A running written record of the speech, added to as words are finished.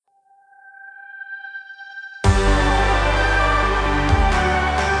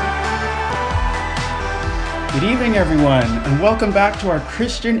Good evening, everyone, and welcome back to our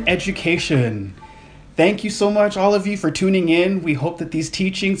Christian education. Thank you so much, all of you, for tuning in. We hope that these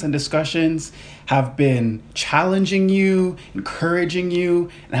teachings and discussions have been challenging you, encouraging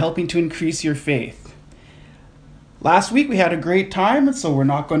you, and helping to increase your faith. Last week we had a great time, and so we're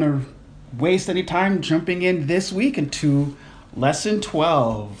not going to waste any time jumping in this week into Lesson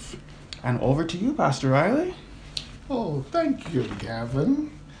 12. And over to you, Pastor Riley. Oh, thank you, Gavin.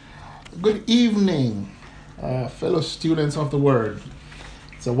 Good evening, fellow students of the Word.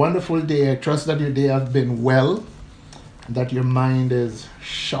 It's a wonderful day. I trust that your day has been well, that your mind is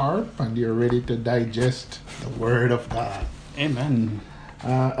sharp, and you're ready to digest the Word of God. Amen.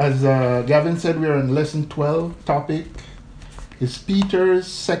 As Gavin said, we're on Lesson 12. Topic is Peter's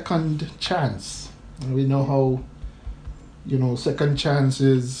second chance. And we know how, second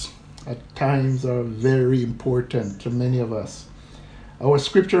chances at times are very important to many of us. Our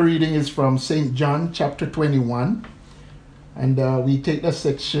scripture reading is from St. John chapter 21, and we take the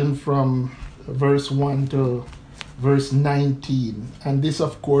section from verse 1 to verse 19. And this,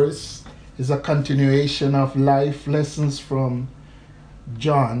 of course, is a continuation of life lessons from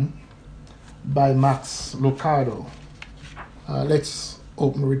John by Max Lucado. Let's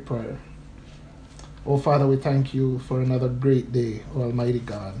open with prayer. Oh, Father, we thank you for another great day, Almighty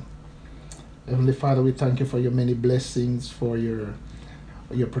God. Heavenly Father, we thank you for your many blessings, for your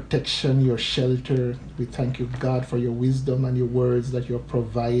protection, your shelter. We thank you, God, for your wisdom and your words that you have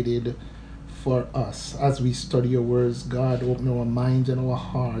provided for us. As we study your words, God, open our minds and our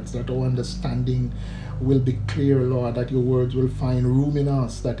hearts, that our understanding will be clear, Lord, that your words will find room in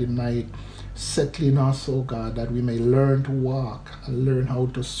us, that it might settle in us, oh God, that we may learn to walk and learn how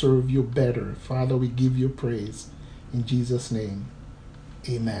to serve you better. Father, we give you praise. In Jesus' name,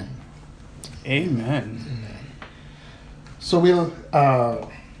 amen. Amen. So we'll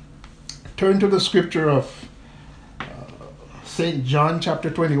turn to the scripture of St. John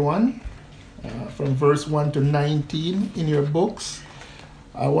chapter 21, from verse 1 to 19 in your books.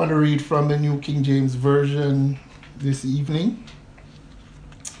 I want to read from the New King James Version this evening,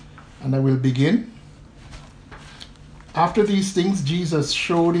 and I will begin. After these things, Jesus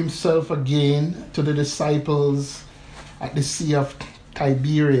showed himself again to the disciples at the Sea of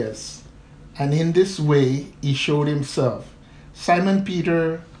Tiberias. And in this way he showed himself: Simon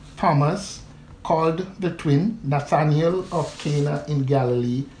Peter, Thomas, called the twin, Nathanael of Cana in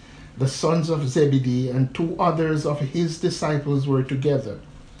Galilee, the sons of Zebedee, and two others of his disciples were together.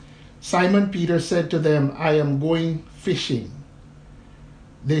 Simon Peter said to them, I am going fishing.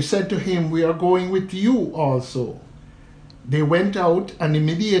 They said to him, we are going with you also. They went out and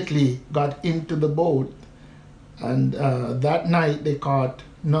immediately got into the boat, and that night they caught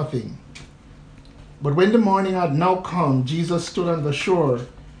nothing. But when the morning had now come, Jesus stood on the shore,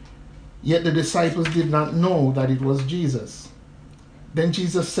 yet the disciples did not know that it was Jesus. Then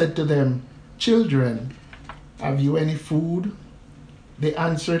Jesus said to them, Children, have you any food? They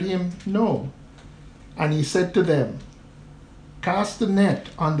answered him, No. And he said to them, Cast the net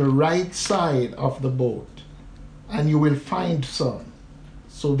on the right side of the boat, and you will find some.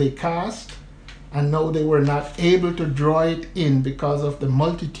 So they cast, and now they were not able to draw it in because of the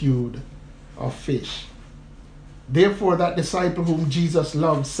multitude of fish. Therefore that disciple whom Jesus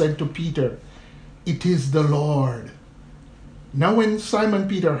loved said to Peter, It is the Lord. Now when Simon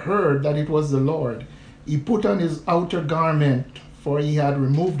Peter heard that it was the Lord, he put on his outer garment, for he had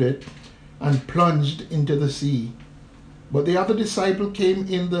removed it, and plunged into the sea. But the other disciple came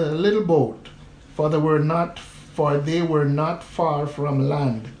in the little boat, for they were not far from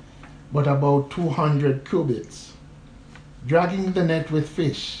land, but about 200 cubits, dragging the net with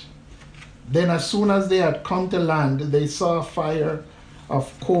fish. Then as soon as they had come to land, they saw a fire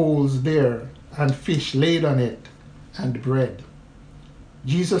of coals there, and fish laid on it, and bread.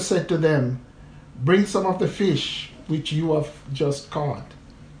 Jesus said to them, Bring some of the fish which you have just caught.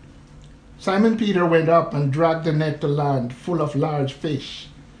 Simon Peter went up and dragged the net to land full of large fish,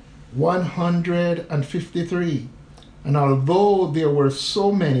 153. And although there were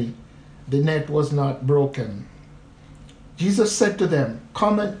so many, the net was not broken. Jesus said to them,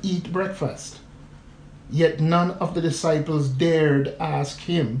 Come and eat breakfast. Yet none of the disciples dared ask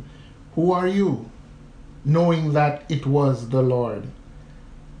him, Who are you? Knowing that it was the Lord.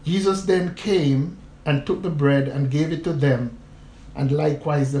 Jesus then came and took the bread and gave it to them, and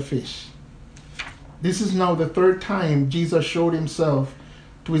likewise the fish. This is now the third time Jesus showed himself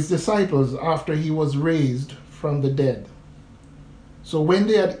to his disciples after he was raised from the dead. So when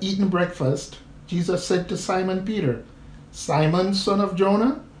they had eaten breakfast, Jesus said to Simon Peter, Simon, son of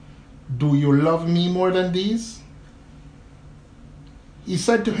Jonah, do you love me more than these? He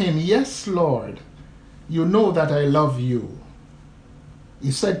said to him, Yes, Lord, you know that I love you.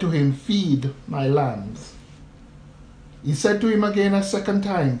 He said to him, feed my lambs. He said to him again a second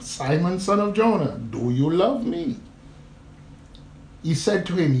time, Simon, son of Jonah, do you love me? He said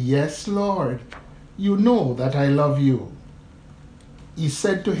to him, yes, Lord, you know that I love you. He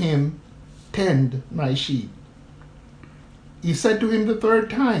said to him, tend my sheep. He said to him the third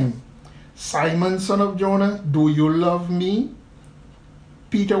time, Simon, son of Jonah, do you love me?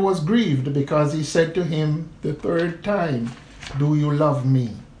 Peter was grieved because he said to him the third time, do you love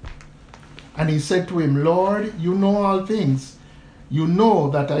me? And he said to him, Lord, you know all things. You know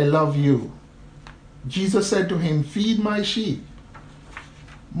that I love you. Jesus said to him, feed my sheep.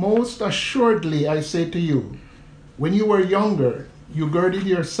 Most assuredly, I say to you, when you were younger, you girded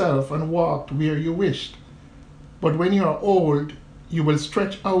yourself and walked where you wished. But when you are old, you will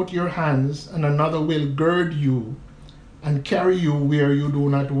stretch out your hands, and another will gird you and carry you where you do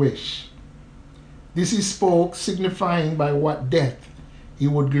not wish. This he spoke, signifying by what death he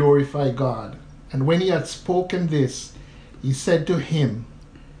would glorify God. And when he had spoken this, he said to him,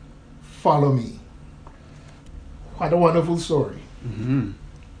 follow me. What a wonderful story. Mm-hmm.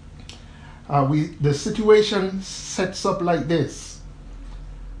 The situation sets up like this.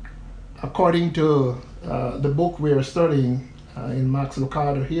 According to the book we are studying in Max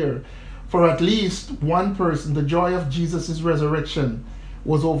Lucado here, for at least one person, the joy of Jesus' resurrection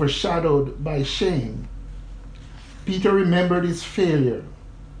was overshadowed by shame. Peter remembered his failure.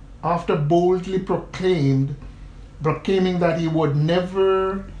 After boldly proclaiming that he would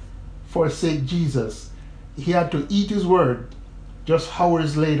never forsake Jesus, he had to eat his word just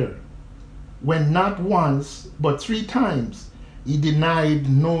hours later, when not once, but 3 times, he denied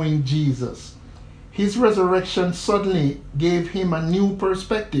knowing Jesus. His resurrection suddenly gave him a new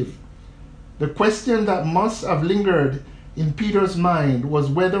perspective. The question that must have lingered in Peter's mind was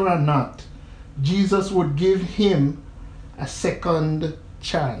whether or not Jesus would give him a second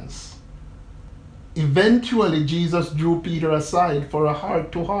chance. Eventually, Jesus drew Peter aside for a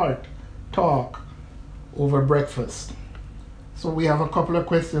heart-to-heart talk over breakfast. So we have a couple of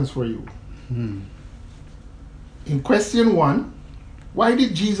questions for you. In question 1, why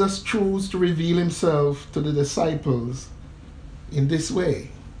did Jesus choose to reveal himself to the disciples in this way?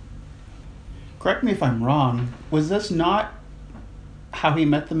 Correct me if I'm wrong. Was this not how he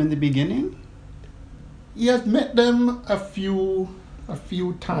met them in the beginning? He has met them a few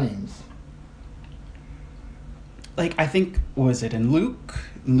times. Like, I think, was it in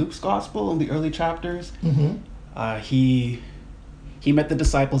Luke's gospel, in the early chapters? Mm-hmm. He met the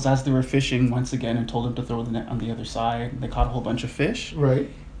disciples as they were fishing once again and told them to throw the net on the other side. They caught a whole bunch of fish. Right.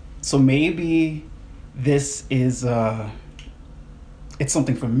 So maybe this is it's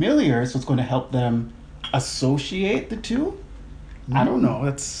something familiar, so it's going to help them associate the two. I don't know.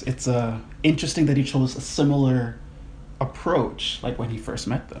 It's interesting that he chose a similar approach, like when he first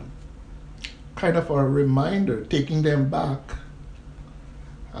met them. Kind of a reminder, taking them back,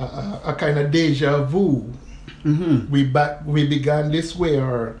 a kind of deja vu. Mm-hmm. We began this way,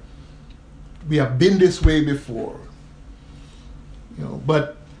 or we have been this way before.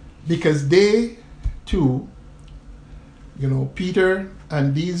 But because they too, Peter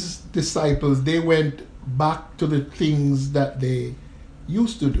and these disciples, they went back to the things that they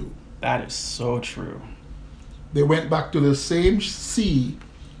used to do. That is so true. They went back to the same sea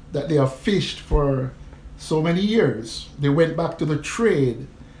that they have fished for so many years. They went back to the trade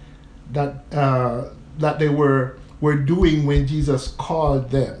that they were doing when Jesus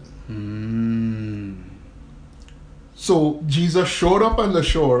called them. So Jesus showed up on the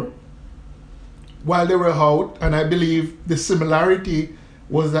shore while they were out, and I believe the similarity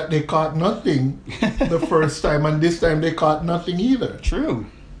was that they caught nothing the first time, and this time they caught nothing either. True.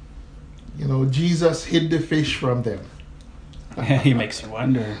 Jesus hid the fish from them. He makes you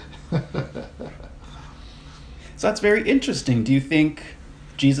wonder. So that's very interesting. Do you think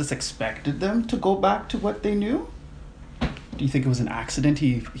Jesus expected them to go back to what they knew? Do you think it was an accident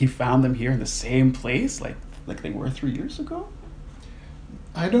he found them here in the same place like they were 3 years ago?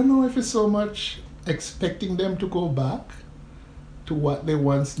 I don't know if it's so much expecting them to go back to what they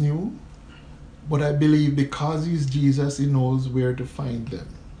once knew, but I believe because he's Jesus, he knows where to find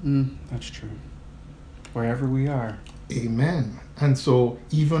them. That's true. Wherever we are. Amen. And so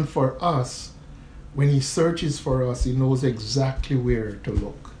even for us, when he searches for us, he knows exactly where to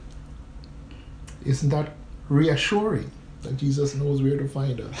look. Isn't that reassuring that Jesus knows where to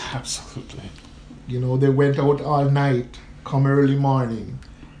find us? Absolutely. They went out all night, come early morning.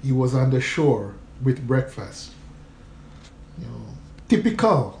 He was on the shore with breakfast.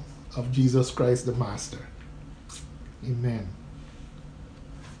 Typical of Jesus Christ the Master. Amen.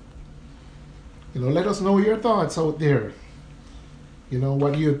 Let us know your thoughts out there.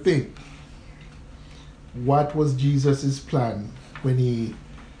 What do you think? What was Jesus' plan when he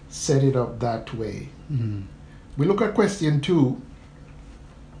set it up that way? Mhm. We look at question 2.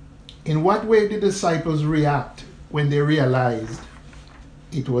 In what way did the disciples react when they realized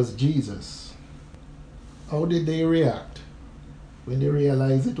it was Jesus? How did they react when they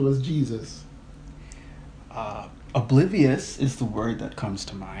realized it was Jesus? Oblivious is the word that comes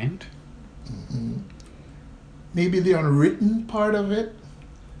to mind. Mhm. Maybe the unwritten part of it,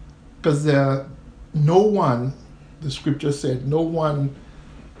 because no one, the scripture said, no one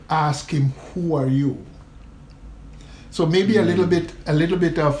asked him, "Who are you?" So maybe a little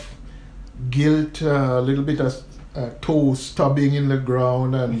bit of guilt, a little bit of toe stubbing in the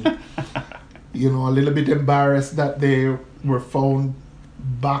ground, and a little bit embarrassed that they were found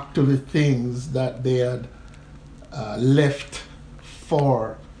back to the things that they had left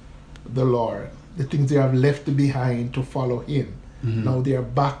for the Lord, the things they have left behind to follow him. Mhm. Now they are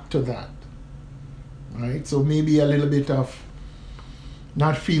back to that. Right? So maybe a little bit of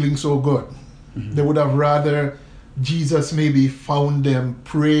not feeling so good. Mhm. They would have rather Jesus maybe found them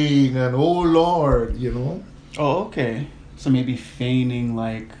praying and, "Oh Lord," Oh, okay. So maybe feigning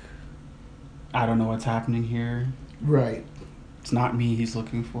like, I don't know what's happening here. Right. It's not me he's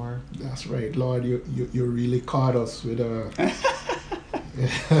looking for. That's right, Lord. You really caught us with a.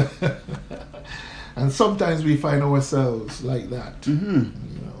 And sometimes we find ourselves like that, Mm-hmm.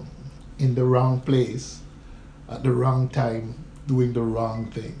 in the wrong place, at the wrong time, doing the wrong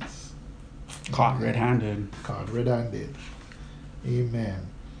things. Caught Amen. red-handed. Caught red-handed. Amen.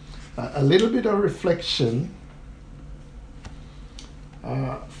 A little bit of reflection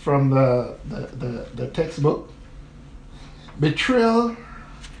from the textbook. Betrayal,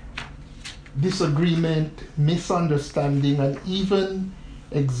 disagreement, misunderstanding, and even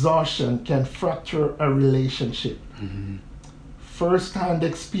exhaustion can fracture a relationship. Mm-hmm. First-hand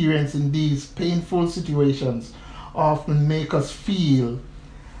experience in these painful situations often make us feel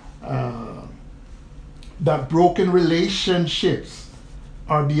that broken relationships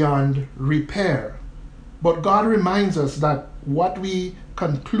are beyond repair. But God reminds us that what we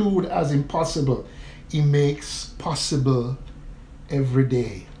conclude as impossible, He makes possible every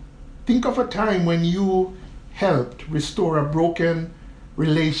day. Think of a time when you helped restore a broken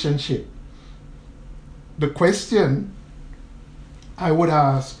relationship. The question I would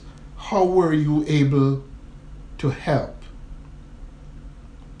ask, how were you able to help?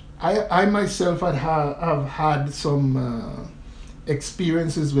 I myself have had some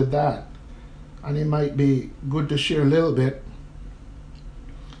experiences with that, and it might be good to share a little bit.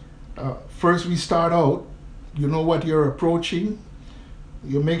 First, we start out, you know what you're approaching.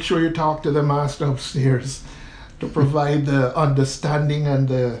 You make sure you talk to the master upstairs to provide the understanding and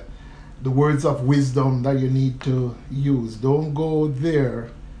the words of wisdom that you need to use. Don't go there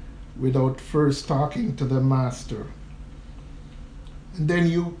without first talking to the master. And then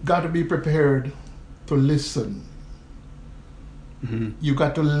you got to be prepared to listen. Mm-hmm. You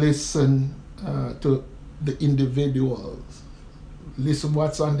got to listen to the individuals. Listen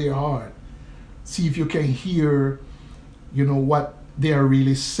what's on their heart. See if you can hear, what they are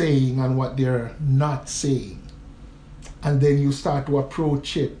really saying and what they're not saying. And then you start to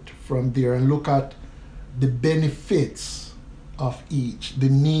approach it from there and look at the benefits of each, the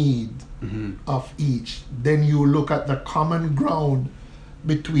need Mm-hmm. of each. Then you look at the common ground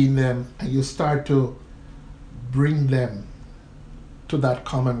between them and you start to bring them to that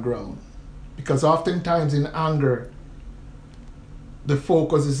common ground. Because oftentimes in anger, the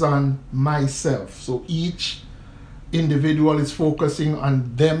focus is on myself. So each individual is focusing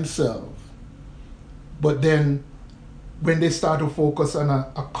on themselves. But then when they start to focus on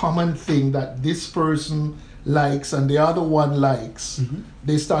a common thing that this person likes and the other one likes, Mm-hmm.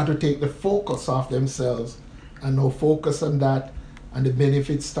 they start to take the focus off themselves and now focus on that, and the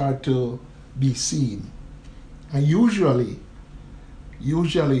benefits start to be seen. And usually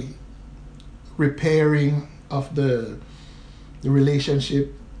repairing of the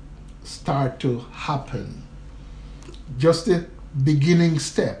relationship start to happen. Just the beginning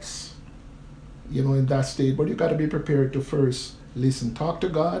steps, in that state. But you got to be prepared to first listen. Talk to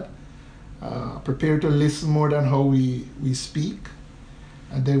God. Prepare to listen more than how we speak.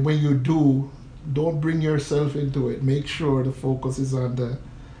 And then when you do, don't bring yourself into it. Make sure the focus is on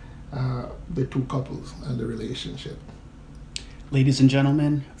the two couples and the relationship. Ladies and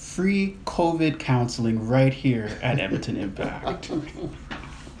gentlemen, free COVID counseling right here at Edmonton Impact.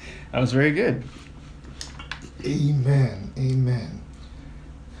 That was very good. Amen. Amen.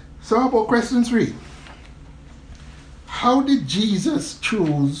 So how about question 3? How did Jesus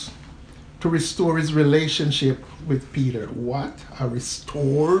choose to restore his relationship with Peter. What? A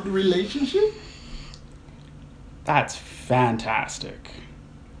restored relationship? That's fantastic.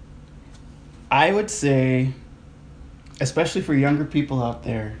 I would say, especially for younger people out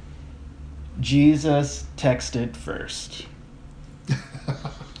there, Jesus texted first.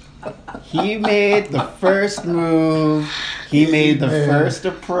 He made the first move. He made the first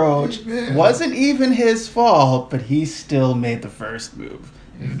approach. Amen. Wasn't even his fault, but he still made the first move.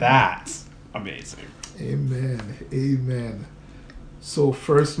 That's amazing. Amen. Amen. So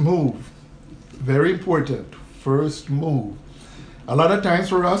first move. Very important. First move. A lot of times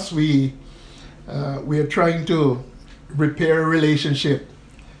for us, we are trying to repair a relationship,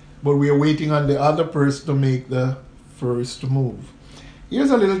 but we are waiting on the other person to make the first move.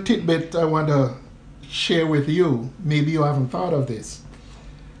 Here's a little tidbit I want to share with you. Maybe you haven't thought of this.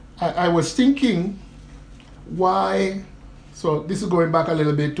 I was thinking why, so this is going back a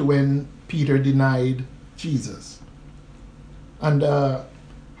little bit to when Peter denied Jesus. And I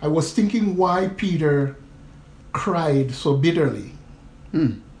was thinking why Peter cried so bitterly.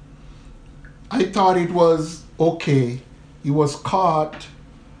 I thought it was okay. He was caught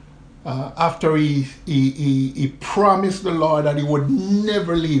after he promised the Lord that he would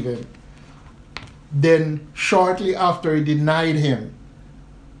never leave him. Then shortly after he denied him,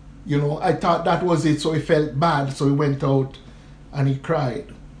 I thought that was it, so he felt bad, so he went out and he cried.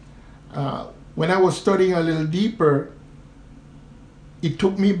 When I was studying a little deeper, it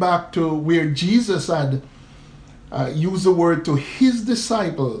took me back to where Jesus had used the word to his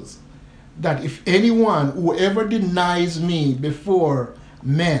disciples, that if anyone, whoever denies me before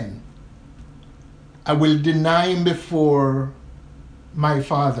men, I will deny him before my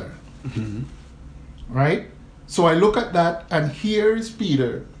Father. Mm-hmm. Right? So I look at that, and here is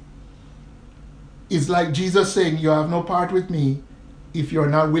Peter. It's like Jesus saying, you have no part with me if you're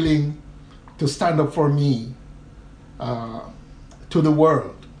not willing to stand up for me to the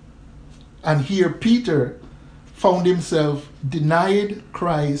world. And here Peter found himself denied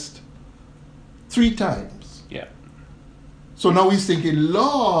Christ 3 times. Yeah. So now he's thinking,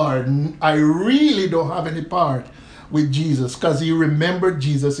 Lord, I really don't have any part with Jesus, because he remembered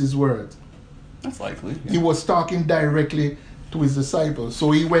Jesus' words. That's likely. Yeah. He was talking directly to his disciples.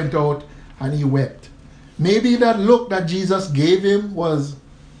 So he went out and he wept. Maybe that look that Jesus gave him was,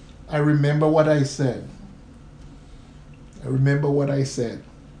 I remember what I said. I remember what I said.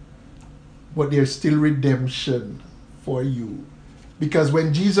 But there's still redemption for you. Because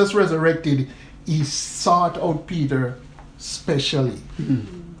when Jesus resurrected, he sought out Peter specially.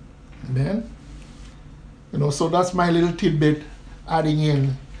 Amen? So that's my little tidbit adding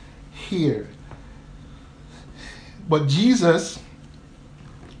in here. But Jesus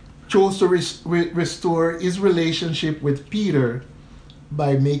chose to restore his relationship with Peter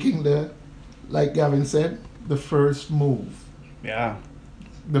by making like Gavin said, the first move. Yeah.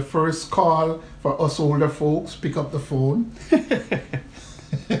 The first call for us older folks, pick up the phone.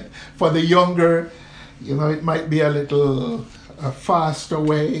 For the younger, it might be a little faster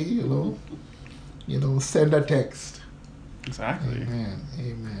way, send a text. Exactly. Amen.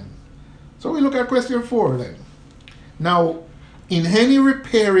 Amen. So we look at question 4 then. Now, in any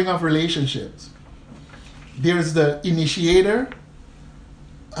repairing of relationships, there's the initiator,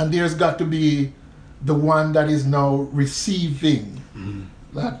 and there's got to be the one that is now receiving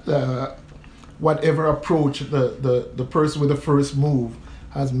that whatever approach the person with the first move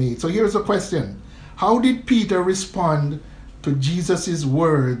has made. So here's a question. How did Peter respond to Jesus'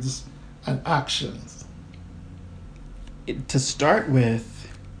 words and actions? To start with,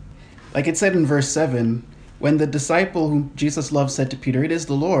 like it said in verse 7, when the disciple whom Jesus loved said to Peter, "It is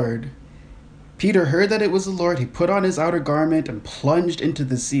the Lord," Peter heard that it was the Lord. He put on his outer garment and plunged into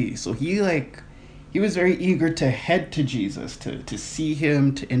the sea. So he was very eager to head to Jesus, to see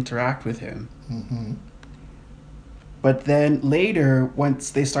him, to interact with him. Mm-hmm. But then later,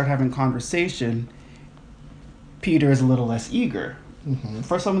 once they start having conversation, Peter is a little less eager. Mm-hmm.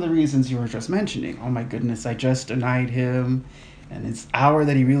 For some of the reasons you were just mentioning. Oh my goodness, I just denied him, and it's hour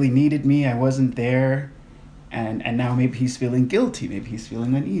that he really needed me, I wasn't there, and now maybe he's feeling guilty, maybe he's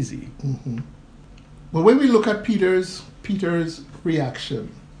feeling uneasy. Mm-hmm. But when we look at Peter's reaction,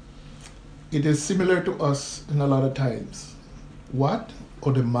 it is similar to us in a lot of times. What?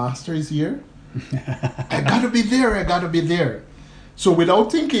 Oh, the master is here? I gotta be there. So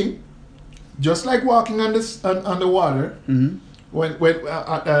without thinking, just like walking on the water, Mm-hmm. when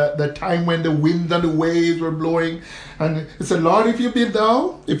the time when the wind and the waves were blowing, and it said, Lord, if it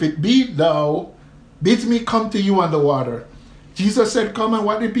be thou, bid me come to you on the water. Jesus said, come, and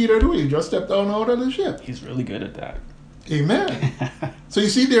what did Peter do? He just stepped down out of the ship. He's really good at that. Amen. So you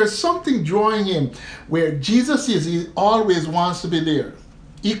see, there's something drawing him. Where Jesus is, he always wants to be there.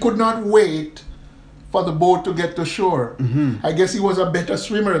 He could not wait for the boat to get to shore. I guess he was a better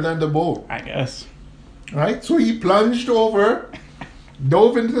swimmer than the boat. I guess. Right? So he plunged over,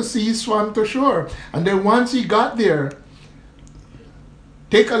 dove into the sea, swam to shore. And then once he got there,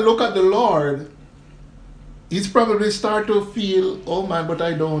 take a look at the Lord, he's probably start to feel, oh man, but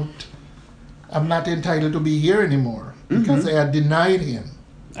I'm not entitled to be here anymore because I had denied him.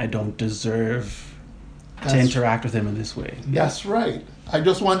 I don't deserve to interact with him in this way. That's right. I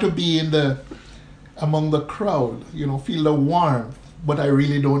just want to be among the crowd, feel the warmth, but I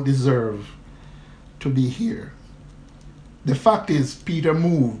really don't deserve to be here. The fact is, Peter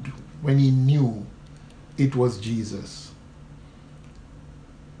moved when he knew it was Jesus.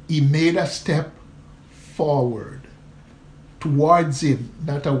 He made a step forward towards him,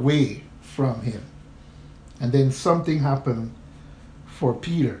 not away from him. And then something happened for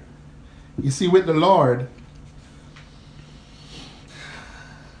Peter. You see, with the Lord,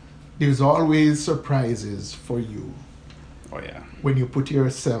 there's always surprises for you. Oh, yeah. When you put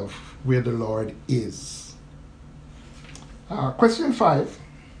yourself where the Lord is. Question 5.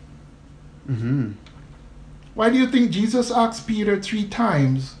 Why do you think Jesus asked Peter 3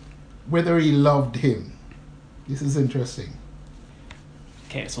 times whether he loved him? This is interesting.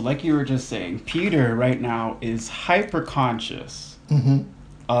 Okay, so like you were just saying, Peter right now is hyper conscious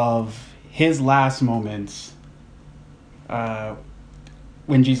of his last moments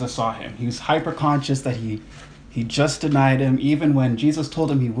when Jesus saw him. He was hyper conscious that he just denied him, even when Jesus told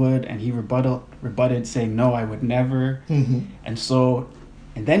him he would, and he rebutted saying, no, I would never. And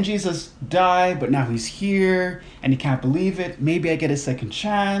then Jesus died, but now he's here, and he can't believe it. Maybe I get a second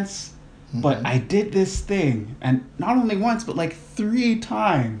chance. But I did this thing, and not only once, but like 3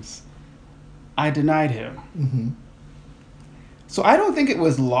 times I denied him. So I don't think it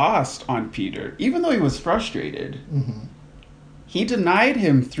was lost on Peter, even though he was frustrated. He denied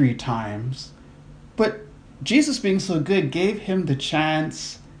him 3 times, but Jesus, being so good, gave him the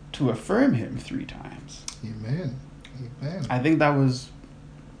chance to affirm him 3 times. Amen. Amen. I think that was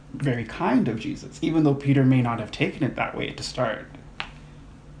very kind of Jesus, even though Peter may not have taken it that way to start.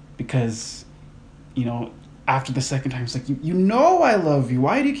 Because, after the second time, it's like, I love you.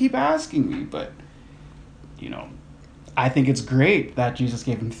 Why do you keep asking me? But, I think it's great that Jesus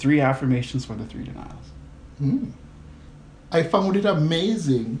gave him 3 affirmations for the 3 denials. I found it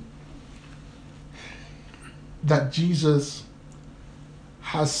amazing that Jesus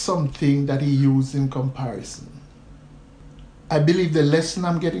has something that he used in comparison. I believe the lesson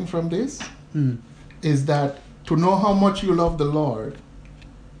I'm getting from this is that to know how much you love the Lord,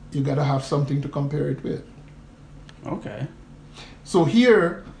 you got to have something to compare it with. Okay. So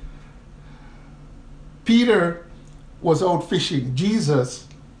here, Peter was out fishing. Jesus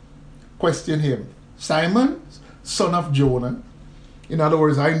questioned him, Simon, son of Jonah. In other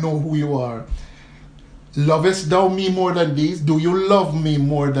words, I know who you are. Lovest thou me more than these? Do you love me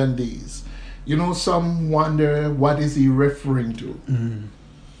more than these? Some wonder, what is he referring to?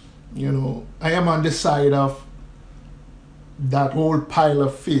 I am on the side of that whole pile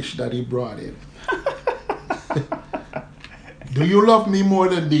of fish that he brought in. Do you love me more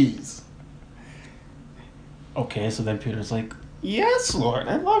than these? Okay, so then Peter's like, yes, Lord,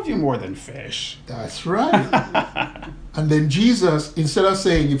 I love you more than fish. That's right. And then Jesus, instead of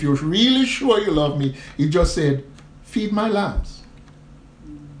saying, if you're really sure you love me, he just said, feed my lambs.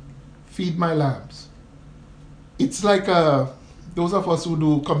 Feed my lambs. It's like those of us who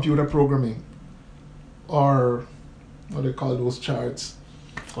do computer programming, or what do they call those charts?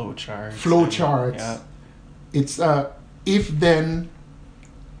 Flow charts. Flow charts. Yeah. It's a if then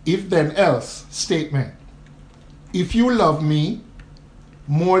else statement. If you love me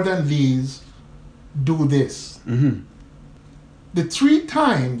more than these, do this. The 3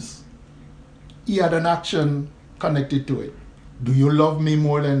 times he had an action connected to it. Do you love me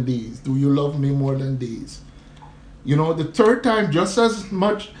more than these? Do you love me more than these? The 3rd time, just as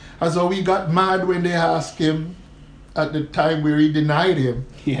much as how he got mad when they asked him at the time where he denied him.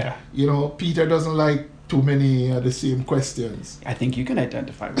 Yeah. Peter doesn't like too many of the same questions. I think you can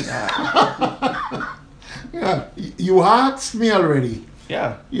identify with that. Yeah. You asked me already.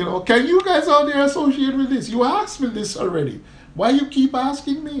 Yeah. Can you guys out there associate with this? You asked me this already. Why you keep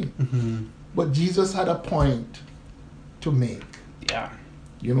asking me? But Jesus had a point to make. Yeah.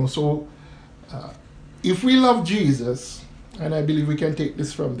 So if we love Jesus, and I believe we can take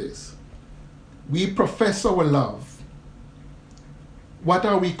this from this, we profess our love. What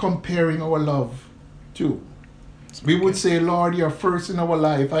are we comparing our love to? We would say, Lord, you're first in our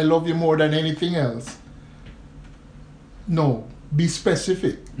life. I love you more than anything else. No, be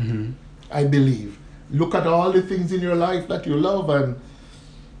specific, Mm-hmm. I believe. Look at all the things in your life that you love and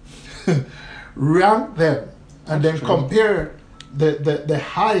rank them, and That's then true. compare the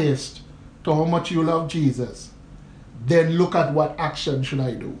highest to how much you love Jesus. Then look at what action should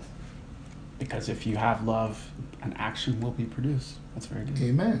I do. Because if you have love, an action will be produced. That's very good.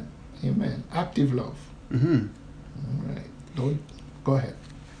 Amen. Amen. Active love. Mm-hmm. All right. Don't go ahead.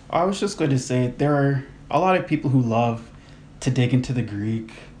 I was just going to say there are a lot of people who love to dig into the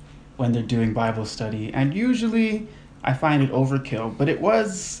Greek when they're doing Bible study, and usually I find it overkill, but it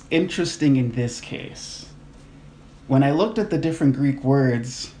was interesting in this case. When I looked at the different Greek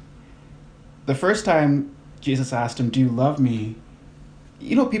words, the first time Jesus asked him, "Do you love me?"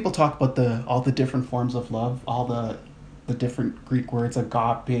 You know, people talk about all the different forms of love, all the different Greek words,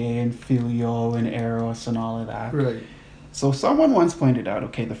 agape and phileo and eros and all of that. Right. So someone once pointed out,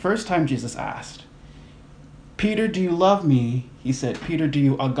 okay, the first time Jesus asked, "Peter, do you love me?" He said, "Peter, do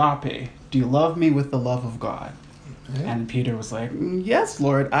you agape? Do you love me with the love of God?" Okay. And Peter was like, "Yes,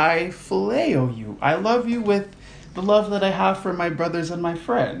 Lord, I phileo you. I love you with the love that I have for my brothers and my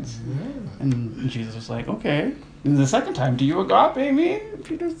friends." Yeah. And Jesus was like, "Okay." And the second time, "Do you agape me?" And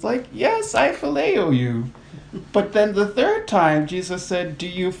Peter's like, "Yes, I phileo you." But then the third time, Jesus said, "Do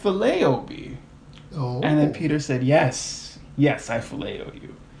you phileo me?" Oh. And then Peter said, "Yes, yes, I phileo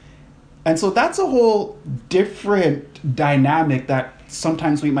you." And so that's a whole different dynamic that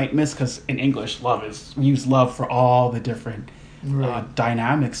sometimes we might miss, because in English, we use love for all the different Right.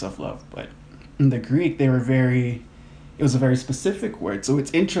 dynamics of love. But in the Greek, it was a very specific word. So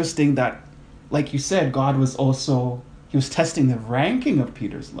it's interesting that, like you said, God was he was testing the ranking of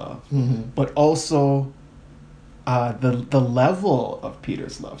Peter's love, Mm-hmm. but also the level of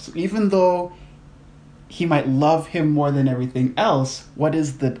Peter's love. So even though he might love him more than everything else, what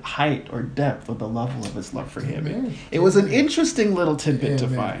is the height or depth or the level of his love for him? Amen. It was an Amen. interesting little tidbit to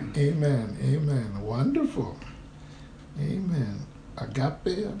Amen. find. Amen. Amen. Wonderful. Amen.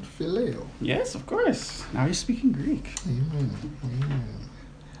 Agape and phileo. Yes, of course. Now you're speaking Greek. Amen. Amen.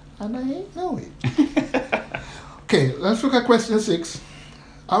 And I ain't know it. Okay, let's look at question 6.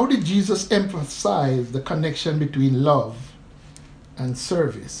 How did Jesus emphasize the connection between love and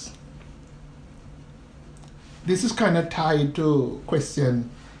service? This is kind of tied to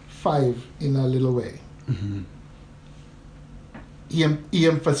question 5 in a little way. Mm-hmm. He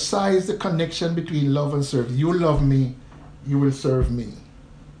emphasized the connection between love and service. You love me, you will serve me.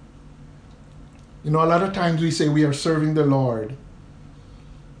 You know, a lot of times we say we are serving the Lord,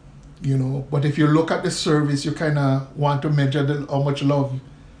 you know, but if you look at the service, you kind of want to measure how much love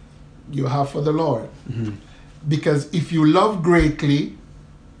you have for the Lord. Mm-hmm. Because if you love greatly,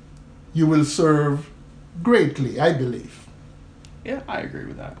 you will serve greatly, I believe. Yeah, I agree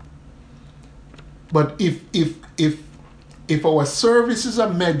with that. But if our service is a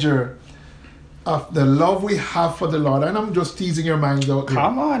measure of the love we have for the Lord, and I'm just teasing your minds out there.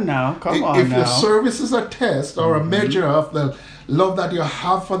 Come on now. If your service is a test or a measure of the love that you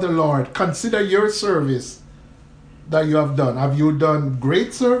have for the Lord, consider your service that you have done. Have you done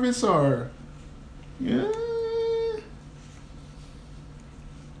great service or yeah?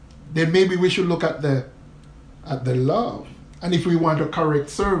 Then maybe we should look at the love. And if we want to correct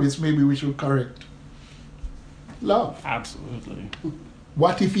service, maybe we should correct love. Absolutely.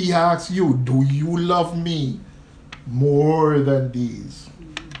 What if he asks you, do you love me more than these?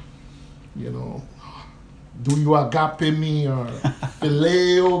 You know, do you agape me or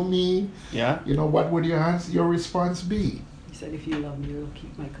phileo me? Yeah. You know, what would your response be? He said, if you love me, you'll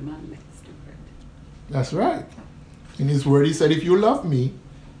keep my commandments. That's right. In his word, he said, if you love me,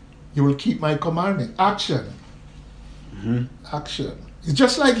 you will keep my commandment. Action. Mm-hmm. Action. It's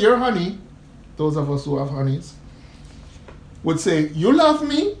just like your honey. Those of us who have honeys would say, you love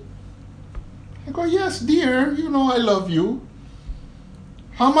me? I go, yes, dear, you know I love you.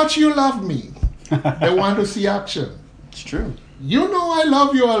 How much you love me? They want to see action. It's true. You know I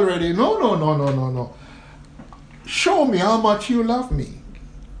love you already. No. Show me how much you love me.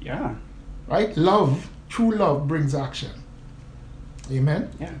 Yeah. Right? Love, true love brings action. Amen?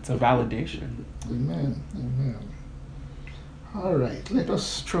 Yeah, it's a validation. Amen. Amen. All right, let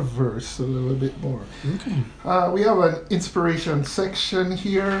us traverse a little bit more. Okay. We have an inspiration section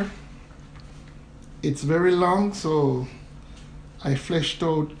here. It's very long, so I fleshed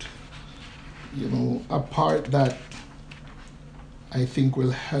out, you know, a part that I think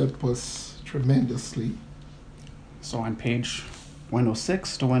will help us tremendously. So on page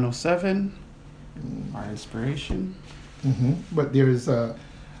 106 to 107, our inspiration. But there is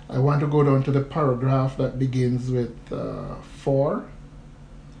I want to go down to the paragraph that begins with for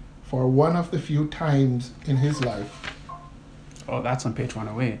one of the few times in his life Oh, that's on page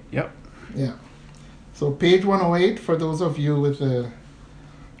 108. Yep. Yeah. So page 108, for those of you with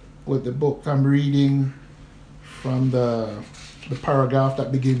the book, I'm reading from the paragraph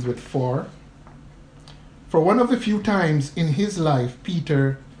that begins with 4. For one of the few times in his life,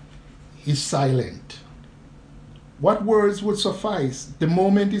 Peter is silent. What words would suffice? The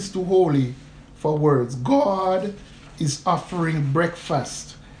moment is too holy for words. God is offering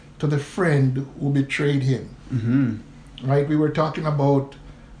breakfast to the friend who betrayed him. Mm-hmm. Right? We were talking about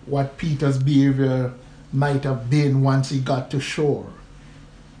what Peter's behavior might have been once he got to shore.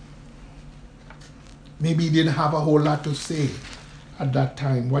 Maybe he didn't have a whole lot to say at that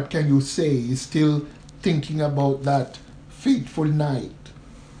time. What can you say? He's still thinking about that fateful night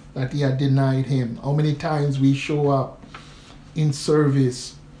that he had denied him. How many times we show up in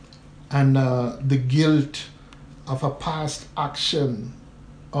service and the guilt of a past action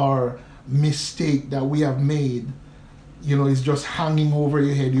or mistake that we have made, is just hanging over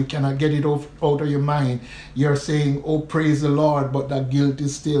your head. You cannot get it out of your mind. You're saying, oh, praise the Lord, but that guilt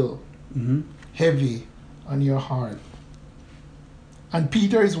is still heavy on your heart. And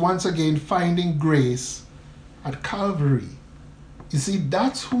Peter is once again finding grace at Calvary. You see,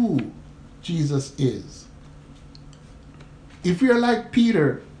 that's who Jesus is. If we are like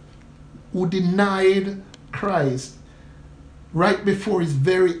Peter, who denied Christ right before his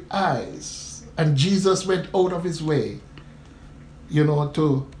very eyes, and Jesus went out of his way,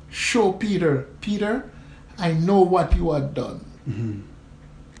 to show Peter, I know what you have done,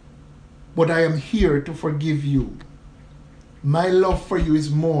 but I am here to forgive you. My love for you is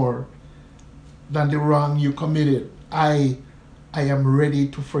more than the wrong you committed. I am ready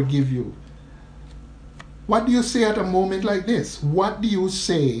to forgive you. What do you say at a moment like this? What do you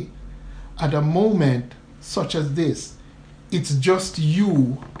say at a moment such as this? It's just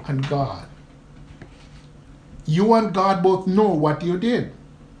you and God. You and God both know what you did.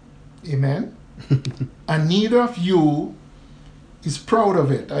 Amen? And neither of you is proud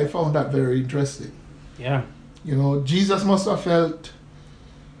of it. I found that very interesting. Yeah. Jesus must have felt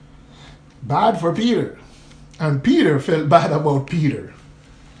bad for Peter. And Peter felt bad about Peter.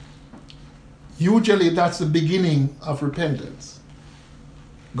 Usually that's the beginning of repentance.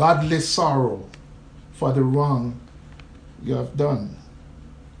 Godly sorrow for the wrong you have done.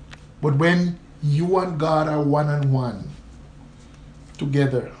 But when you and God are one-on-one,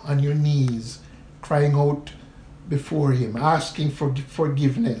 together on your knees, crying out before him, asking for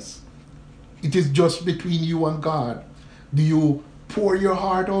forgiveness, it is just between you and God. Do you pour your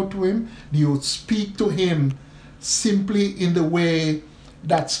heart out to him? Do you speak to him simply in the way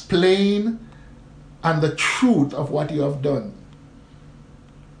that's plain and the truth of what you have done?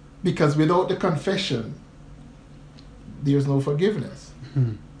 Because without the confession, there's no forgiveness.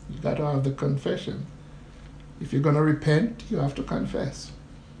 Mm-hmm. You got to have the confession. If you're going to repent, you have to confess.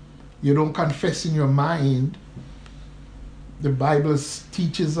 You don't confess in your mind. The Bible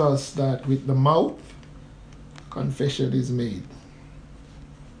teaches us that with the mouth, confession is made.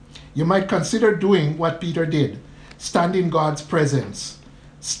 You might consider doing what Peter did. Stand in God's presence.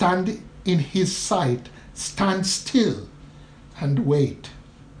 Stand in his sight. Stand still and wait.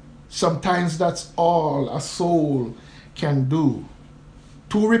 Sometimes that's all a soul can do.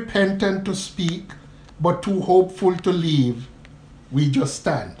 Too repentant to speak, but too hopeful to leave, we just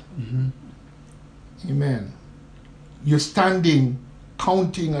stand. Mm-hmm. Amen. You're standing,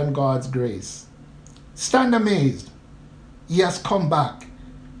 counting on God's grace. Stand amazed. He has come back.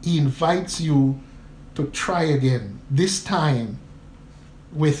 He invites you to try again, this time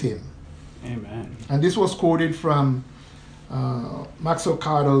with him. Amen. And this was quoted from Max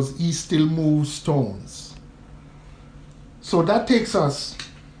Lucado's He Still Moves Stones. So that takes us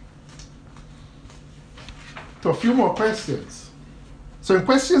to a few more questions. So in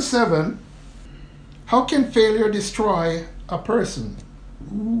question 7, how can failure destroy a person?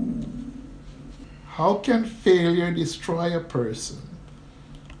 Ooh. How can failure destroy a person?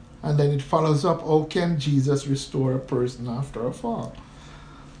 And then it follows up, how can Jesus restore a person after a fall?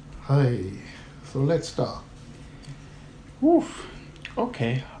 Hey, so let's start. Oof.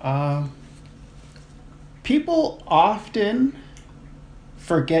 Okay. People often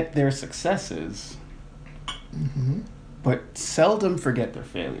forget their successes, but seldom forget their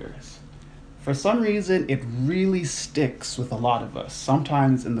failures. For some reason, it really sticks with a lot of us,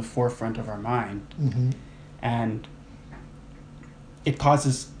 sometimes in the forefront of our mind. And it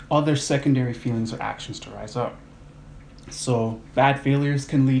causes other secondary feelings or actions to rise up. So bad failures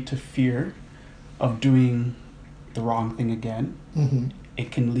can lead to fear of doing the wrong thing again.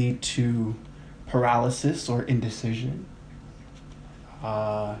 It can lead to paralysis or indecision.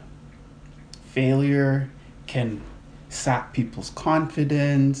 Failure can sap people's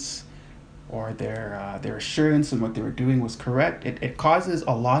confidence or their assurance in what they were doing was correct. It causes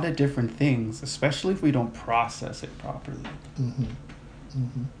a lot of different things, especially if we don't process it properly. Mm-hmm.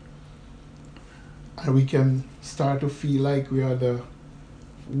 Mm-hmm. And we can start to feel like we are the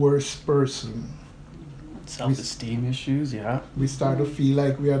worst person. Self-esteem issues, yeah. We start to feel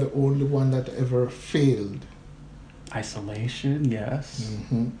like we are the only one that ever failed. Isolation, yes.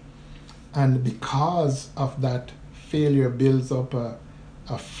 Mm-hmm. And because of that, failure builds up a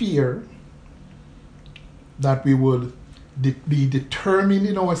fear that we would be determined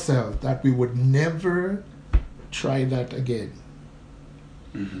in ourselves that we would never try that again.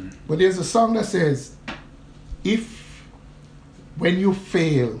 Mm-hmm. But there's a song that says, when you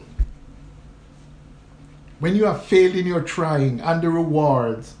fail, when you have failed in your trying and the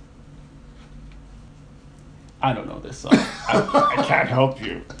rewards. I don't know this song. I can't help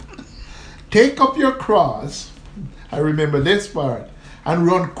you. Take up your cross, I remember this part, and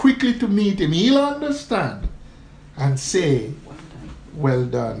run quickly to meet him. He'll understand and say, well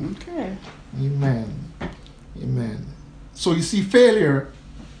done. Okay. Amen. Amen. So you see, failure,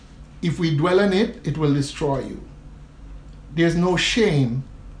 if we dwell on it, it will destroy you. There's no shame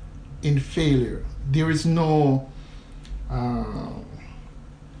in failure. There is no...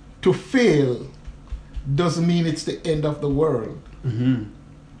 to fail doesn't mean it's the end of the world. Mm-hmm.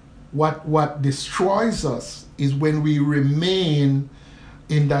 What destroys us is when we remain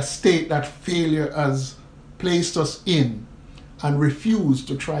in that state that failure has placed us in and refuse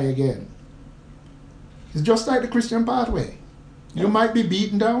to try again. It's just like the Christian pathway. You might be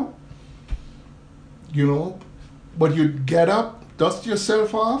beaten down, but you get up, dust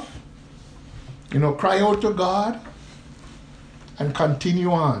yourself off, cry out to God and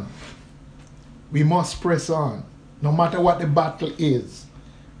continue on. We must press on. No matter what the battle is,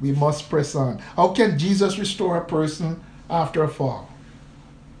 we must press on. How can Jesus restore a person after a fall?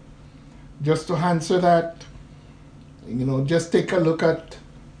 Just to answer that, just take a look at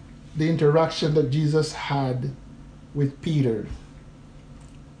the interaction that Jesus had with Peter.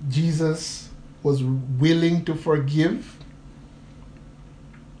 Jesus was willing to forgive.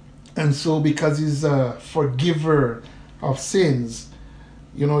 And so because he's a forgiver of sins,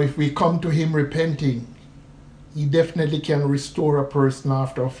 if we come to him repenting, he definitely can restore a person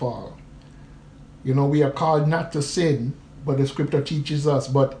after a fall. We are called not to sin, but the scripture teaches us,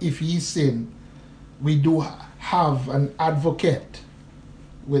 but if he sin, we do have an advocate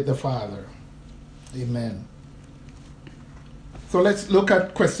with the Father. Amen. So let's look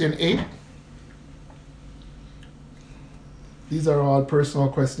at question 8. These are all personal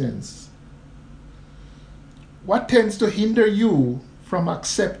questions. What tends to hinder you from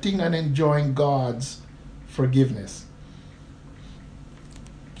accepting and enjoying God's forgiveness?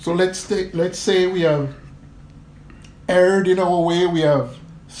 So let's say we have erred in our way, we have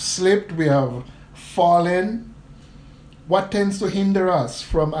slipped, we have fallen. What tends to hinder us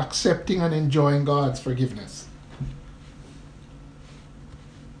from accepting and enjoying God's forgiveness?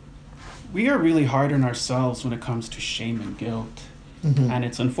 We are really hard on ourselves when it comes to shame and guilt. Mm-hmm. And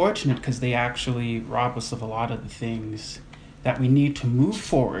it's unfortunate because they actually rob us of a lot of the things that we need to move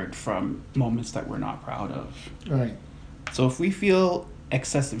forward from moments that we're not proud of. Right. So if we feel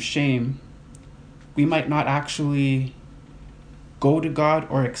excessive shame, we might not actually go to God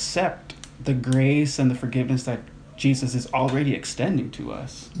or accept the grace and the forgiveness that Jesus is already extending to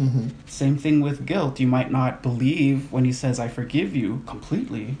us. Mm-hmm. Same thing with guilt. You might not believe when he says, I forgive you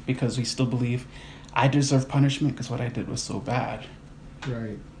completely, because we still believe I deserve punishment because what I did was so bad.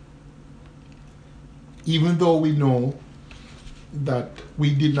 Right. Even though we know that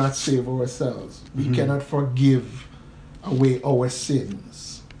we did not save ourselves, we Mm-hmm. cannot forgive away our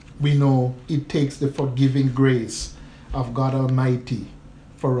sins. We know it takes the forgiving grace of God Almighty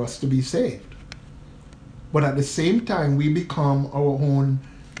for us to be saved. But at the same time, we become our own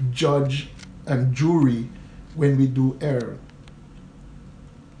judge and jury when we do error.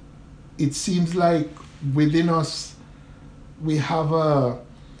 It seems like within us, we have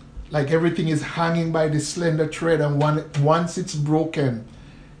like everything is hanging by the slender thread, and once it's broken,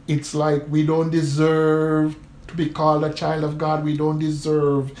 it's like we don't deserve to be called a child of God. We don't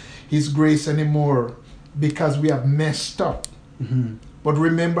deserve his grace anymore because we have messed up. Mm-hmm. But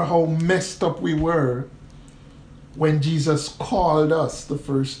remember how messed up we were when Jesus called us the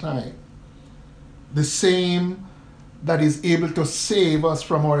first time. The same that is able to save us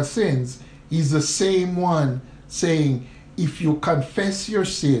from our sins is the same one saying, if you confess your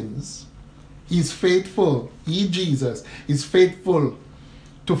sins, he's faithful, Jesus is faithful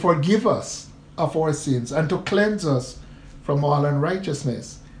to forgive us of our sins and to cleanse us from all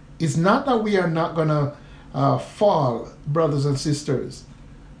unrighteousness. It's not that we are not going to fall, brothers and sisters,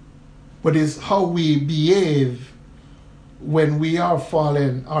 but it's how we behave when we are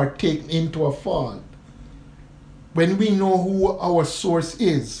fallen or taken into a fall. When we know who our source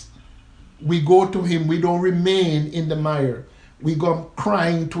is, we go to him. We don't remain in the mire. We go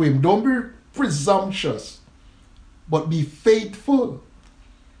crying to him. Don't be presumptuous, but be faithful.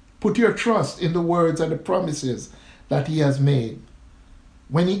 Put your trust in the words and the promises that he has made.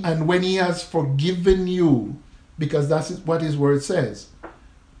 When he has forgiven you, because that's what his word says,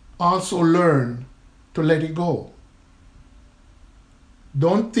 also learn to let it go.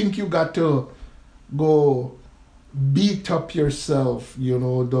 Don't think you got to go beat up yourself,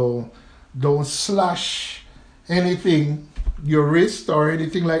 don't slash anything, your wrist or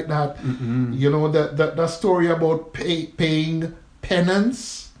anything like that. The story about paying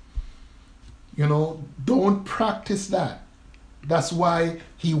penance, don't practice that. That's why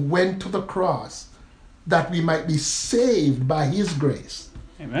he went to the cross, that we might be saved by his grace.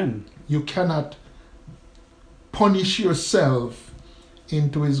 Amen. You cannot punish yourself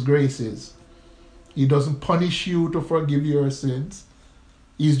into his graces. He doesn't punish you to forgive your sins.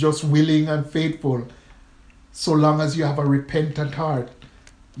 He's just willing and faithful. So long as you have a repentant heart,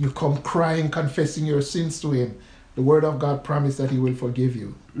 you come crying, confessing your sins to him. The word of God promised that he will forgive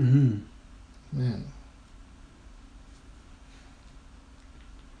you. Mm-hmm. Man.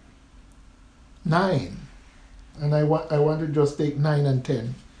 9. And I want to just take 9 and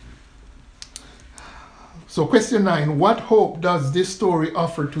 10. So question 9, what hope does this story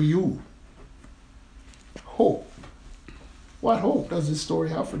offer to you? Hope. What hope does this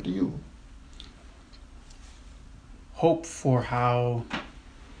story offer to you? Hope for how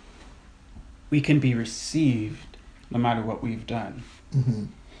we can be received no matter what we've done. Mm-hmm.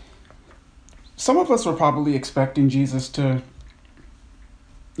 Some of us were probably expecting Jesus to,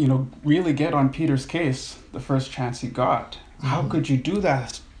 really get on Peter's case the first chance he got. Mm-hmm. How could you do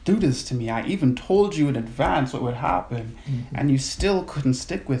this to me? I even told you in advance what would happen, mm-hmm. and you still couldn't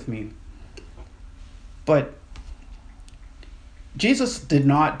stick with me. But Jesus did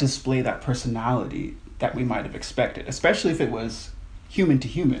not display that personality that we might have expected, especially if it was human to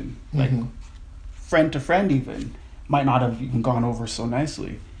human, like mm-hmm. friend to friend even, might not have even gone over so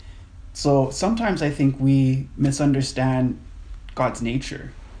nicely. So sometimes I think we misunderstand God's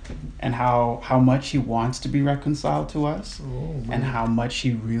nature and how much he wants to be reconciled to us, and how much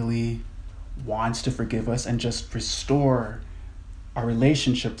he really wants to forgive us and just restore our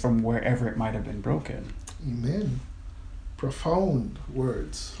relationship from wherever it might have been broken. Amen. Profound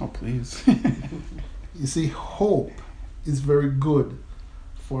words. Oh, please. You see, hope is very good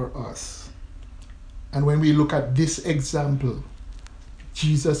for us. And when we look at this example,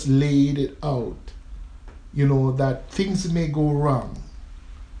 Jesus laid it out, that things may go wrong,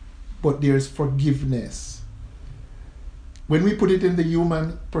 but there's forgiveness. When we put it in the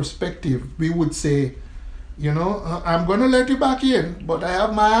human perspective, we would say, I'm going to let you back in, but I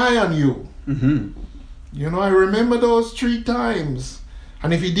have my eye on you. Mm-hmm. I remember those 3 times.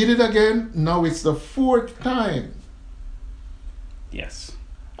 And if he did it again, now it's the 4th time. Yes.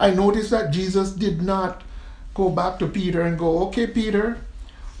 I noticed that Jesus did not go back to Peter and go, okay, Peter,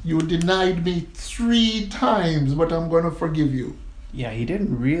 you denied me 3 times, but I'm going to forgive you. Yeah, he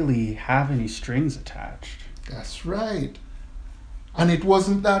didn't really have any strings attached. That's right. And it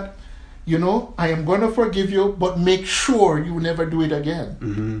wasn't that, I am going to forgive you, but make sure you never do it again.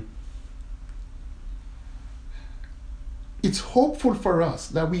 Mm-hmm. It's hopeful for us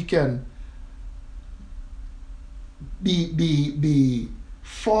that we can be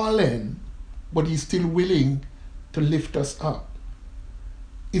fallen, but he's still willing to lift us up.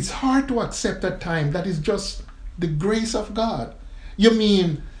 It's hard to accept at times that is just the grace of God. You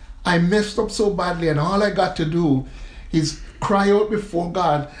mean I messed up so badly and all I got to do is cry out before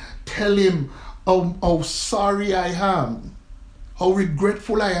God, tell him how sorry I am, how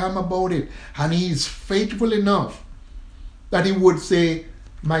regretful I am about it, and he is faithful enough that he would say,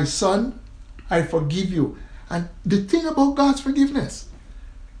 my son, I forgive you. And the thing about God's forgiveness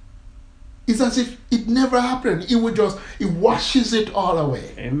is as if it never happened. It washes it all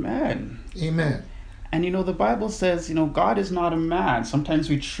away. Amen. Amen. And the Bible says, God is not a man. Sometimes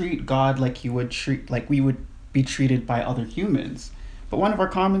we treat God like we would be treated by other humans. But one of our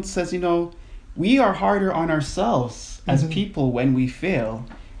comments says, we are harder on ourselves as mm-hmm. people when we fail,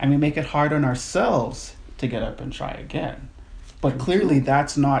 and we make it hard on ourselves to get up and try again. But clearly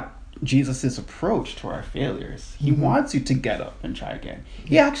that's not Jesus' approach to our failures. He mm-hmm. wants you to get up and try again.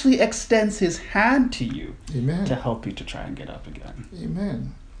 He actually extends his hand to you. Amen. To help you to try and get up again.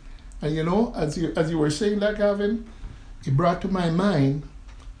 Amen. And as you were saying that, Gavin, it brought to my mind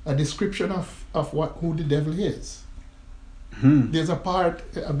a description of who the devil is. Hmm. There's a part,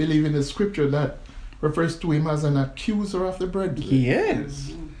 I believe, in the scripture that refers to him as an accuser of the brethren. He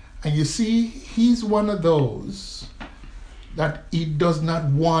is. And you see, he's one of those that he does not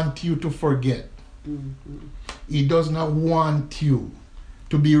want you to forget. He does not want you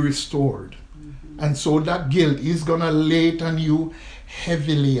to be restored. And so that guilt is going to lay it on you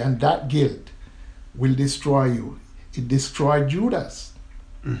heavily, and that guilt will destroy you. It destroyed Judas.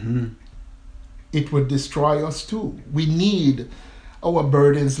 Mm-hmm. It would destroy us too. We need our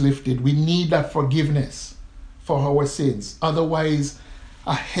burdens lifted. We need that forgiveness for our sins. Otherwise,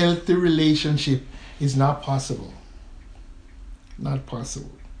 a healthy relationship is not possible. Not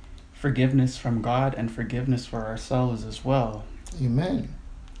possible. Forgiveness from God and forgiveness for ourselves as well. Amen.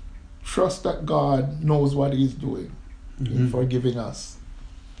 Trust that God knows what He's doing in forgiving us.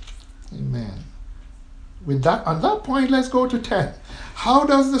 Amen. With that, on that point, let's go to 10. How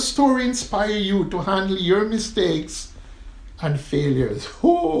does the story inspire you to handle your mistakes and failures?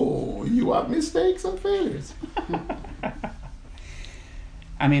 Oh, you have mistakes and failures.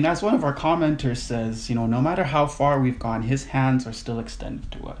 I mean, as one of our commenters says, no matter how far we've gone, His hands are still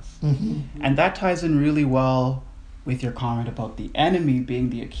extended to us. Mm-hmm. And that ties in really well with your comment about the enemy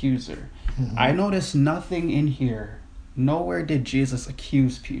being the accuser. Mm-hmm. I noticed nothing in here. Nowhere did Jesus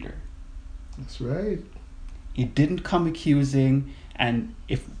accuse Peter. That's right. He didn't come accusing. And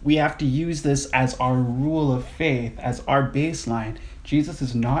if we have to use this as our rule of faith, as our baseline, Jesus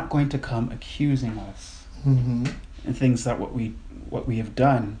is not going to come accusing us Mm-hmm. and things that what we have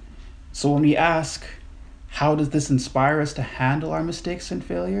done. So when we ask, how does this inspire us to handle our mistakes and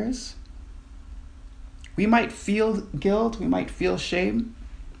failures? We might feel guilt, we might feel shame,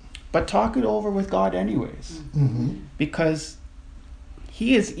 but talk it over with God anyways. Mm-hmm. Because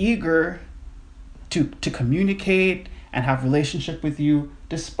He is eager to communicate and have relationship with you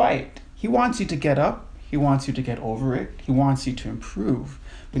despite. He wants you to get up, He wants you to get over it, He wants you to improve,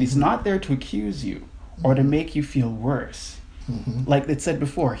 but He's not there to accuse you or to make you feel worse. Mm-hmm. Like it said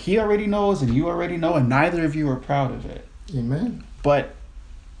before, He already knows and you already know, and neither of you are proud of it. Amen. But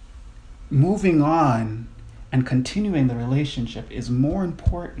moving on and continuing the relationship is more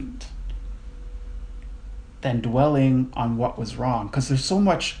important than dwelling on what was wrong, because there's so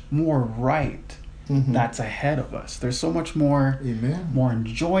much more right Mm-hmm. that's ahead of us. There's so much more Amen. more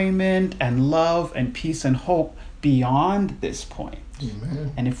enjoyment and love and peace and hope beyond this point.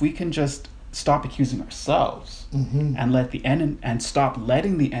 Amen. And if we can just stop accusing ourselves Mm-hmm. and let the enemy and stop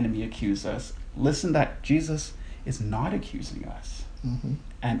letting the enemy accuse us, listen that Jesus is not accusing us Mm-hmm.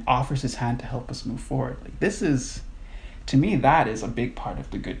 and offers His hand to help us move forward. Like, this is, to me, that is a big part of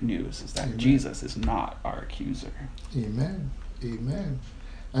the good news, is that Amen. Jesus is not our accuser. Amen. Amen.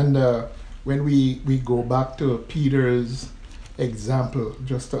 And when we go back to Peter's example,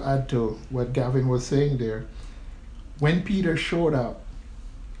 just to add to what Gavin was saying there, when Peter showed up,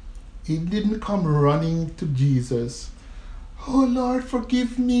 he didn't come running to Jesus. Oh Lord,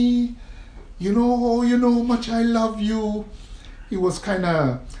 forgive me. You know how much I love you. He was kind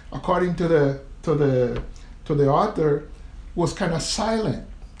of, according to the author, was kind of silent.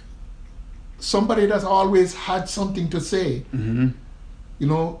 Somebody that's always had something to say. Mm-hmm.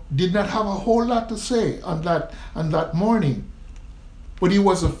 Did not have a whole lot to say on that morning. But he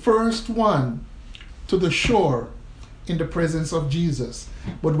was the first one to the shore in the presence of Jesus.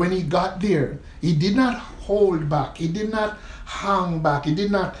 But when he got there, he did not hold back. He did not hang back. He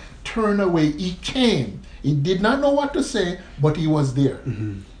did not turn away. He came. He did not know what to say, but he was there.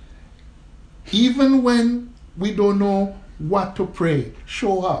 Mm-hmm. Even when we don't know what to pray,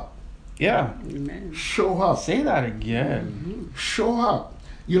 show up. Yeah. Amen. Show up. Say that again. Show up.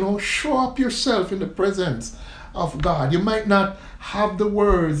 Show up yourself in the presence of God. You might not have the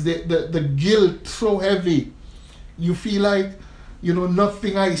words, the guilt so heavy. You feel like,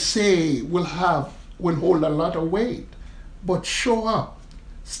 nothing I say will hold a lot of weight. But show up.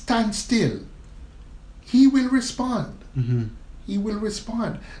 Stand still. He will respond. Mm-hmm. He will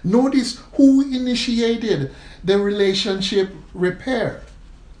respond. Notice who initiated the relationship repair.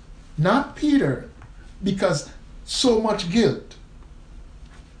 Not Peter, because so much guilt.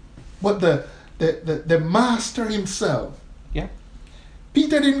 But the master himself. Yeah.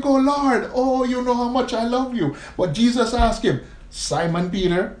 Peter didn't go, Lord, oh, you know how much I love you. But Jesus asked him, Simon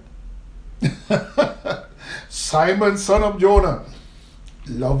Peter, Simon, son of Jonah,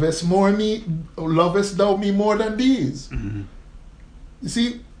 lovest thou me more than these? Mm-hmm. You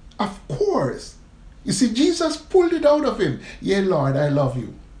see, of course. You see, Jesus pulled it out of him. Yeah, Lord, I love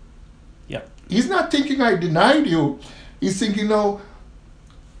you. Yep. He's not thinking I denied you. He's thinking, no,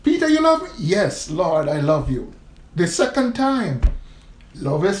 Peter, you love me? Yes, Lord, I love you. The second time,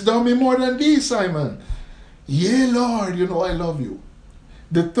 Lovest thou me more than these, Simon? Yea, Lord, you know I love you.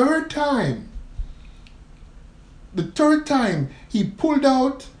 The third time, he pulled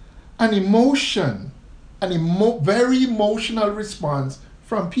out an emotion, very emotional response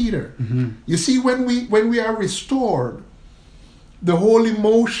from Peter. You see, when we are restored, the whole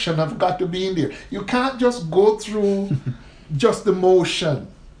emotion have got to be in there. You can't just go through just the motion.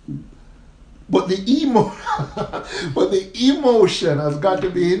 But the emotion has got to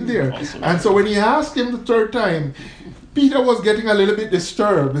be in there. And so when he asked him the third time, Peter was getting a little bit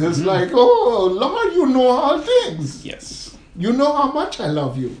disturbed. It's like, oh, Lord, you know all things. Yes. You know how much I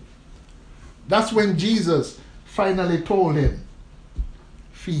love you. That's when Jesus finally told him,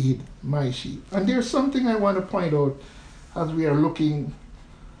 feed my sheep. And there's something I want to point out as we are looking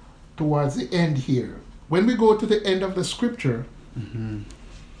towards the end here. When we go to the end of the scripture,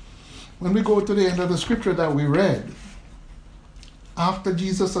 when we go to the end of the scripture that we read, after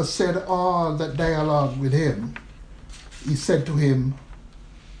Jesus has said all that dialogue with him, he said to him,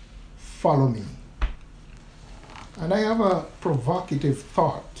 follow me. And I have a provocative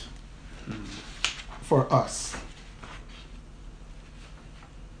thought for us.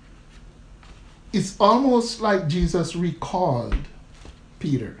 It's almost like Jesus recalled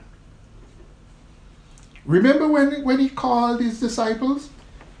Peter. Remember when he called his disciples?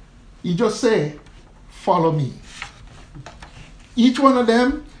 He just say, follow me. Each one of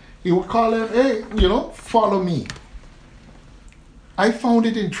them, he would call them, hey, follow me. I found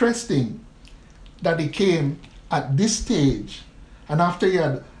it interesting that he came at this stage, and after he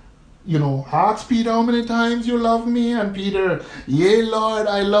had, asked Peter how many times you love me, and Peter, yea, Lord,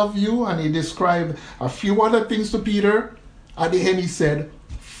 I love you, and he described a few other things to Peter. At the end he said,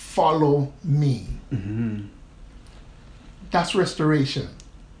 follow me. That's restoration.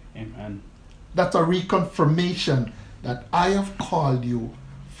 Amen. That's a reconfirmation that I have called you,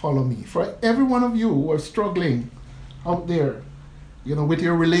 follow me. For every one of you who are struggling out there, with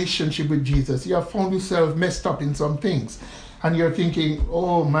your relationship with Jesus, you have found yourself messed up in some things. And you're thinking,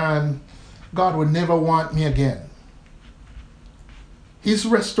 oh man, God would never want me again. His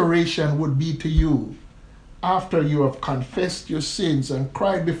restoration would be to you after you have confessed your sins and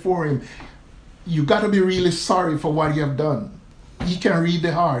cried before him. You got to be really sorry for what you have done. He can read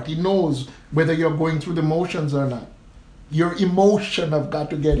the heart. He knows whether you're going through the motions or not. Your emotion have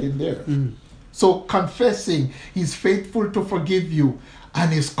got to get in there. So confessing, he's faithful to forgive you,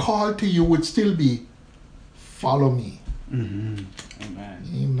 and his call to you would still be, follow me. Amen.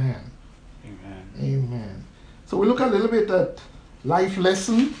 Amen. Amen. Amen. So we look a little bit at life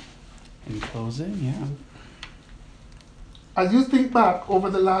lesson. In closing, yeah. As you think back over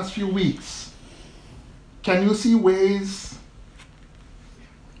the last few weeks, can you see ways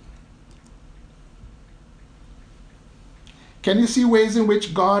in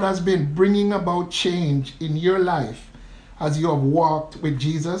which God has been bringing about change in your life as you have walked with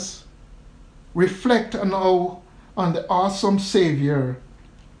Jesus? Reflect on the awesome Savior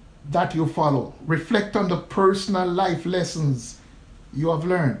that you follow. Reflect on the personal life lessons you have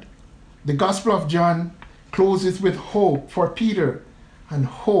learned. The Gospel of John closes with hope for Peter and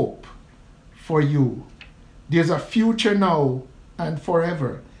hope for you. There's a future now and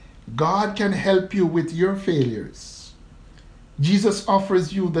forever. God can help you with your failures. Jesus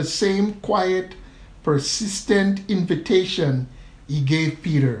offers you the same quiet, persistent invitation he gave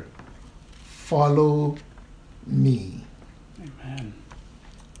Peter. Follow me. Amen.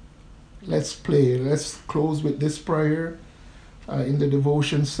 Let's pray. Let's close with this prayer in the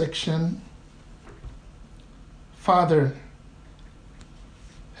devotion section. Father,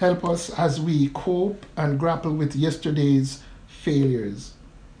 help us as we cope and grapple with yesterday's failures.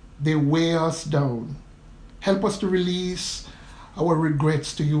 They weigh us down. Help us to release our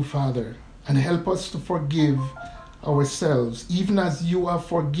regrets to you, Father, and help us to forgive ourselves, even as you have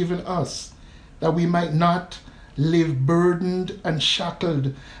forgiven us, that we might not live burdened and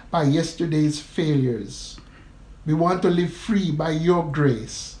shackled by yesterday's failures. We want to live free by your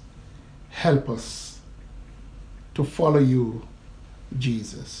grace. Help us to follow you,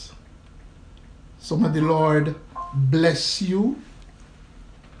 Jesus. So may the Lord bless you.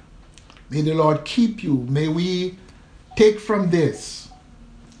 May the Lord keep you. May we take from this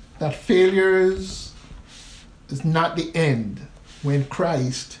that failures is not the end when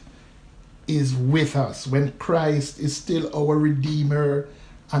Christ is with us, when Christ is still our Redeemer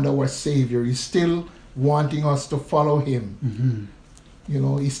and our Savior. He's still wanting us to follow him.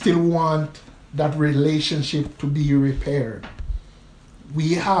 He still wants that relationship to be repaired.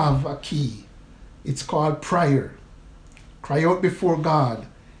 We have a key. It's called prayer. Cry out before God.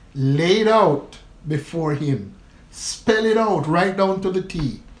 Lay it out before him. Spell it out right down to the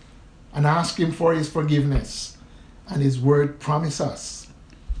T and ask him for his forgiveness. And his word promises us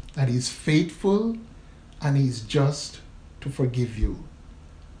that he's faithful and he's just to forgive you.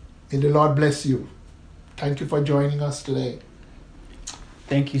 May the Lord bless you. Thank you for joining us today.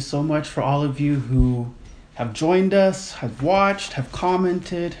 Thank you so much for all of you who have joined us, have watched, have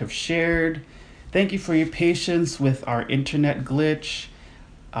commented, have shared. Thank you for your patience with our internet glitch.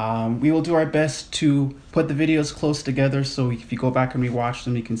 We will do our best to put the videos close together, so if you go back and rewatch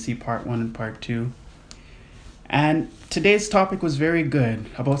them, you can see part 1 and part 2. And today's topic was very good,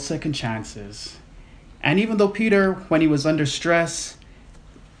 about second chances. And even though Peter, when he was under stress,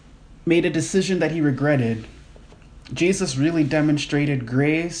 made a decision that he regretted, Jesus really demonstrated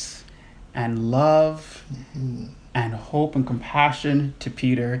grace and love and hope and compassion to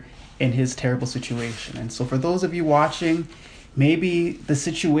Peter in his terrible situation. And so for those of you watching, maybe the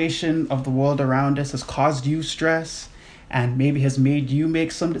situation of the world around us has caused you stress and maybe has made you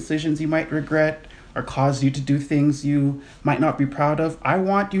make some decisions you might regret or caused you to do things you might not be proud of. I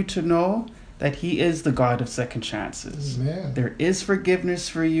want you to know that he is the God of second chances. Amen. There is forgiveness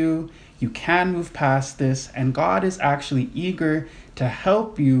for you. You can move past this, and God is actually eager to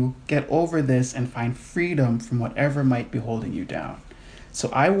help you get over this and find freedom from whatever might be holding you down. So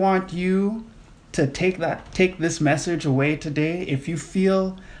I want you to take this message away today. If you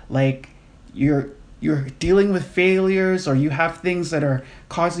feel like you're dealing with failures or you have things that are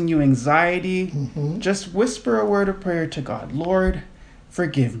causing you anxiety, just whisper a word of prayer to God. Lord,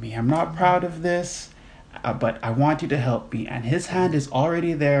 forgive me. I'm not proud of this, but I want you to help me. And his hand is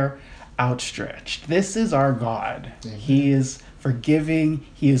already there, outstretched. This is our God. Amen. He is forgiving,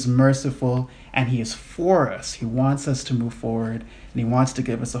 he is merciful, and he is for us. He wants us to move forward, and he wants to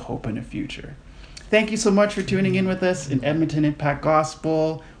give us a hope and a future. Thank you so much for tuning in with us in Edmonton Impact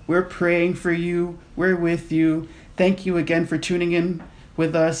Gospel. We're praying for you. We're with you. Thank you again for tuning in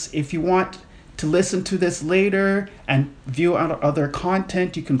with us. If you want to listen to this later and view our other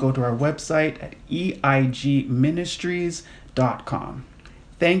content, you can go to our website at eigministries.com.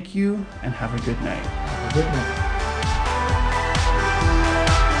 Thank you and have a good night. Good night.